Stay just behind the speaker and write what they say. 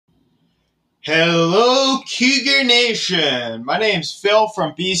Hello, Cougar Nation! My name's Phil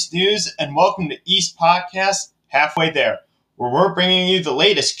from Beast News, and welcome to East Podcast Halfway There, where we're bringing you the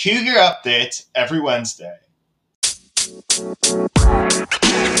latest Cougar updates every Wednesday.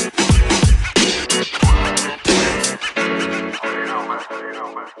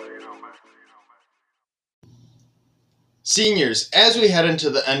 Seniors, as we head into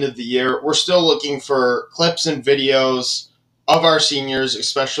the end of the year, we're still looking for clips and videos of our seniors,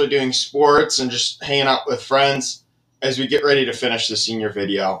 especially doing sports and just hanging out with friends as we get ready to finish the senior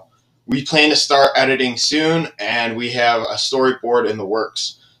video. We plan to start editing soon, and we have a storyboard in the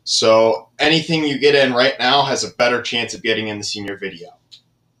works. So anything you get in right now has a better chance of getting in the senior video.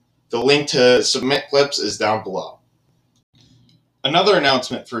 The link to submit clips is down below. Another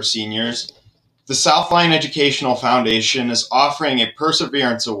announcement for seniors: the Southline Educational Foundation is offering a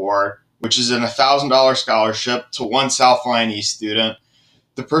Perseverance Award, which is an $1,000 scholarship to one Southline East student.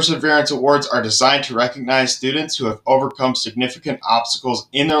 The Perseverance Awards are designed to recognize students who have overcome significant obstacles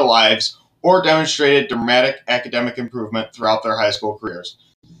in their lives or demonstrated dramatic academic improvement throughout their high school careers.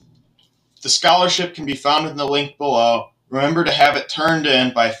 The scholarship can be found in the link below. Remember to have it turned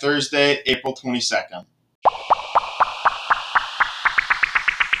in by Thursday, April 22nd.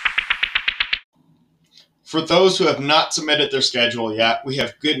 For those who have not submitted their schedule yet, we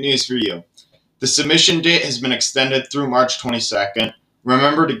have good news for you. The submission date has been extended through March 22nd.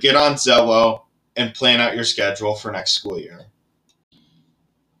 Remember to get on Zello and plan out your schedule for next school year.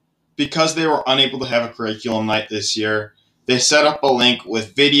 Because they were unable to have a curriculum night this year, they set up a link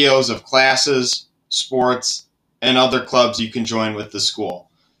with videos of classes, sports, and other clubs you can join with the school.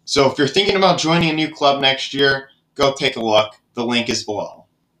 So if you're thinking about joining a new club next year, go take a look. The link is below.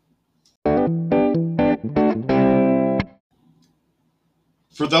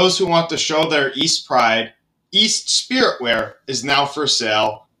 For those who want to show their East pride, East Spiritwear is now for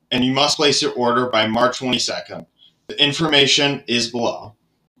sale, and you must place your order by March 22nd. The information is below.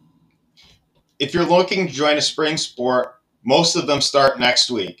 If you're looking to join a spring sport, most of them start next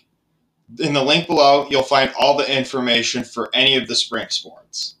week. In the link below, you'll find all the information for any of the spring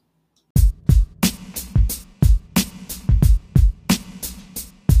sports.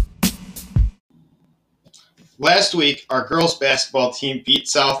 Last week, our girls basketball team beat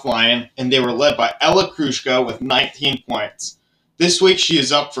Southline, and they were led by Ella Krushka with 19 points. This week, she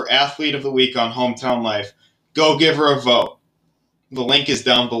is up for Athlete of the Week on Hometown Life. Go give her a vote. The link is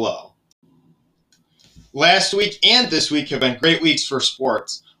down below. Last week and this week have been great weeks for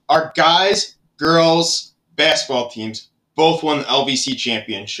sports. Our guys, girls basketball teams both won the LVC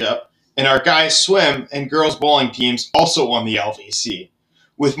championship, and our guys swim and girls bowling teams also won the LVC.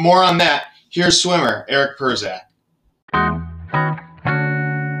 With more on that, here's swimmer Eric Perzak.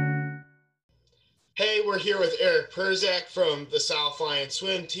 Hey, we're here with Eric Perzak from the Southline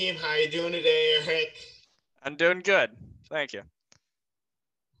swim team. How you doing today, Eric? I'm doing good. Thank you.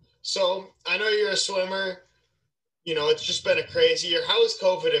 So, I know you're a swimmer. You know, it's just been a crazy year. How has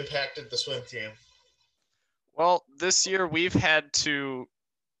COVID impacted the swim team? Well, this year we've had to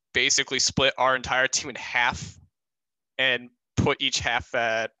basically split our entire team in half and put each half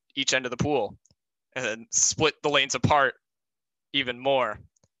at each end of the pool and then split the lanes apart even more.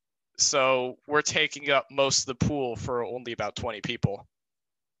 So we're taking up most of the pool for only about 20 people.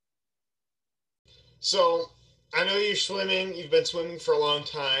 So, I know you're swimming. You've been swimming for a long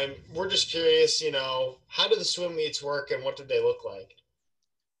time. We're just curious, how do the swim meets work and what did they look like?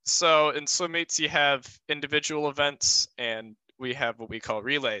 So in swim meets, you have individual events and we have what we call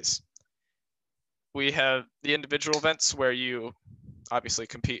relays. We have the individual events where you obviously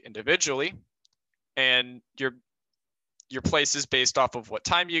compete individually, and your place is based off of what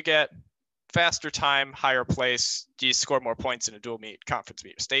time you get. Faster time, higher place, you score more points in a dual meet, conference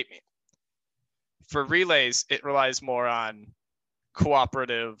meet, or state meet. For relays, it relies more on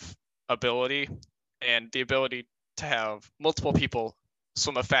cooperative ability and the ability to have multiple people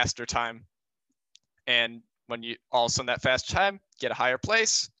swim a faster time. And when you all swim that faster time, get a higher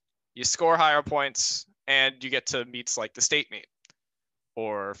place, you score higher points, and you get to meets like the state meet,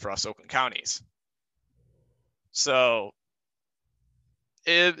 or for us, Oakland counties. So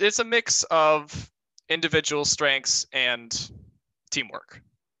it's a mix of individual strengths and teamwork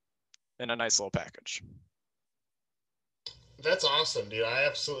in a nice little package. That's awesome, dude. I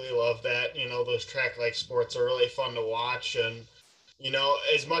absolutely love that. Those track-like sports are really fun to watch. And,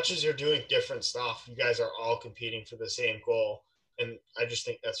 as much as you're doing different stuff, you guys are all competing for the same goal. And I just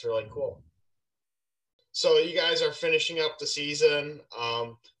think that's really cool. So you guys are finishing up the season.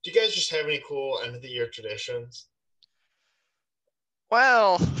 Do you guys just have any cool end-of-the-year traditions?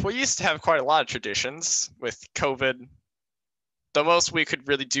 Well, we used to have quite a lot of traditions. With COVID, the most we could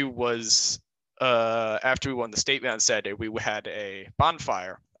really do was after we won the state meet on Saturday, we had a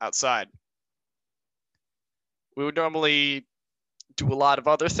bonfire outside. We would normally do a lot of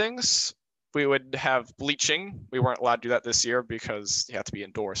other things. We would have bleaching. We weren't allowed to do that this year because you have to be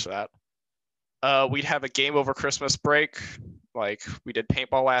indoors for that. We'd have a game over Christmas break. Like we did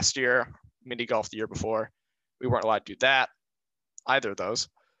paintball last year, mini golf the year before. We weren't allowed to do that, either of those.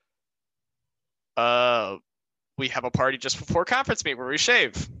 We have a party just before conference meet where we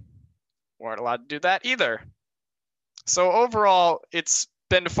shave. Weren't allowed to do that either. So overall, it's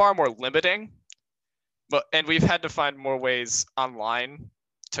been far more limiting. And we've had to find more ways online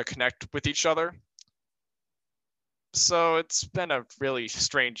to connect with each other. So it's been a really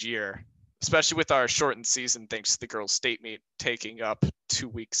strange year, especially with our shortened season thanks to the girls' state meet taking up 2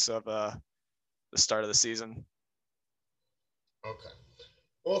 weeks of the start of the season. Okay.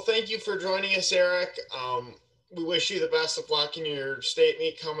 Well, thank you for joining us, Eric. We wish you the best of luck in your state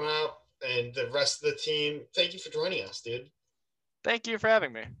meet coming up and the rest of the team. Thank you for joining us, dude. Thank you for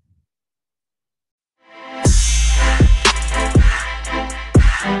having me.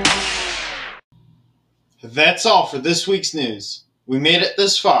 That's all for this week's news. We made it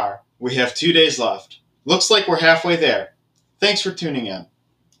this far. We have 2 days left. Looks like we're halfway there. Thanks for tuning in.